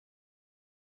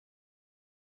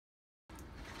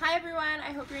Hi everyone,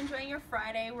 I hope you're enjoying your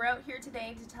Friday. We're out here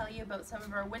today to tell you about some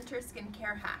of our winter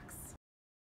skincare hacks.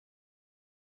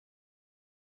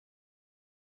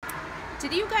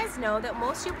 Did you guys know that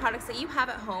most of your products that you have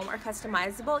at home are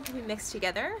customizable and can be mixed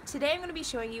together? Today I'm going to be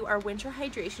showing you our winter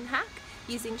hydration hack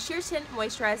using sheer tint,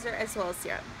 moisturizer, as well as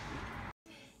serum.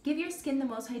 Give your skin the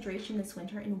most hydration this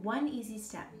winter in one easy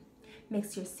step.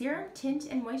 Mix your serum, tint,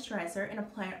 and moisturizer and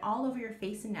apply it all over your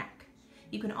face and neck.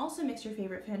 You can also mix your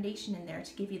favorite foundation in there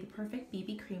to give you the perfect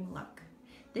BB cream look.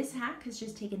 This hack has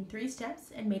just taken 3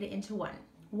 steps and made it into one.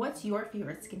 What's your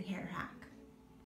favorite skincare hack?